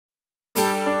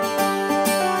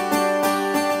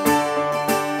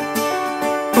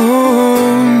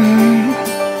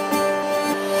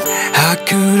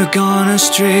gone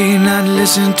astray, not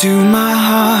listen to my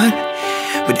heart.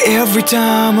 But every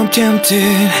time I'm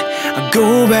tempted, I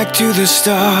go back to the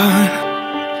start.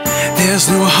 There's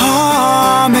no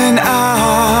harm in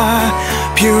our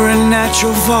pure and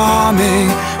natural farming.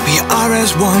 We are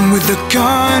as one with the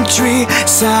countryside.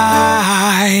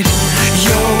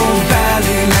 Yeo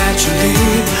Valley naturally,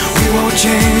 we won't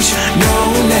change, no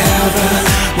never.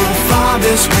 We'll farm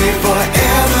this way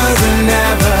forever and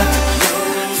ever.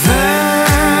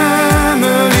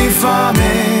 Family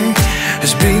farming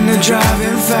has been the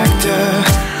driving factor,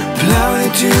 plowing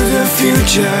into the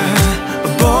future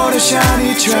aboard a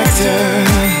shiny tractor.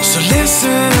 So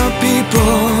listen up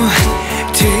people,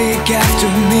 take after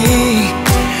me.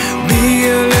 Be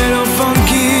a little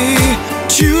funky,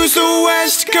 choose the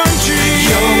West Country.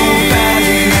 Yeo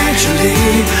Valley naturally,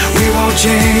 we won't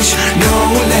change, no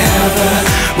never.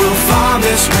 We'll farm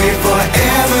this way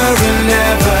forever and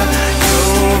ever. Yeo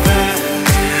Valley.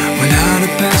 We're not a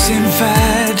passing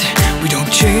fad, we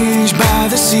don't change by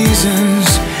the seasons.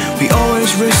 We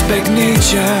always respect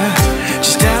nature,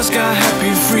 just ask our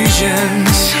happy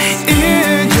Frisians.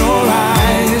 In your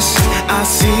eyes, I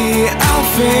see our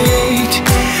fate.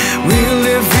 We'll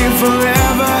live here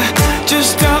forever,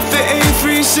 just off the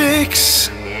 836.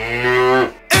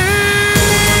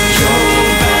 Yeo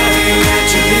Valley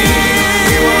naturally,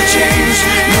 we won't change,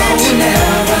 no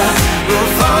never. We'll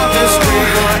farm this way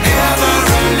forever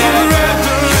and ever.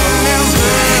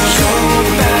 Yeo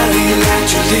Valley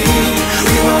naturally,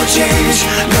 we won't change,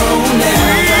 no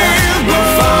never. We'll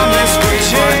farm this way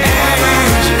forever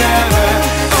and ever.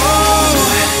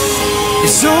 Oh,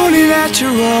 it's only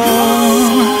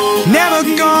natural, never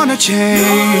gonna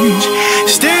change.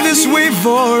 Stay this way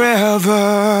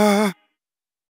forever.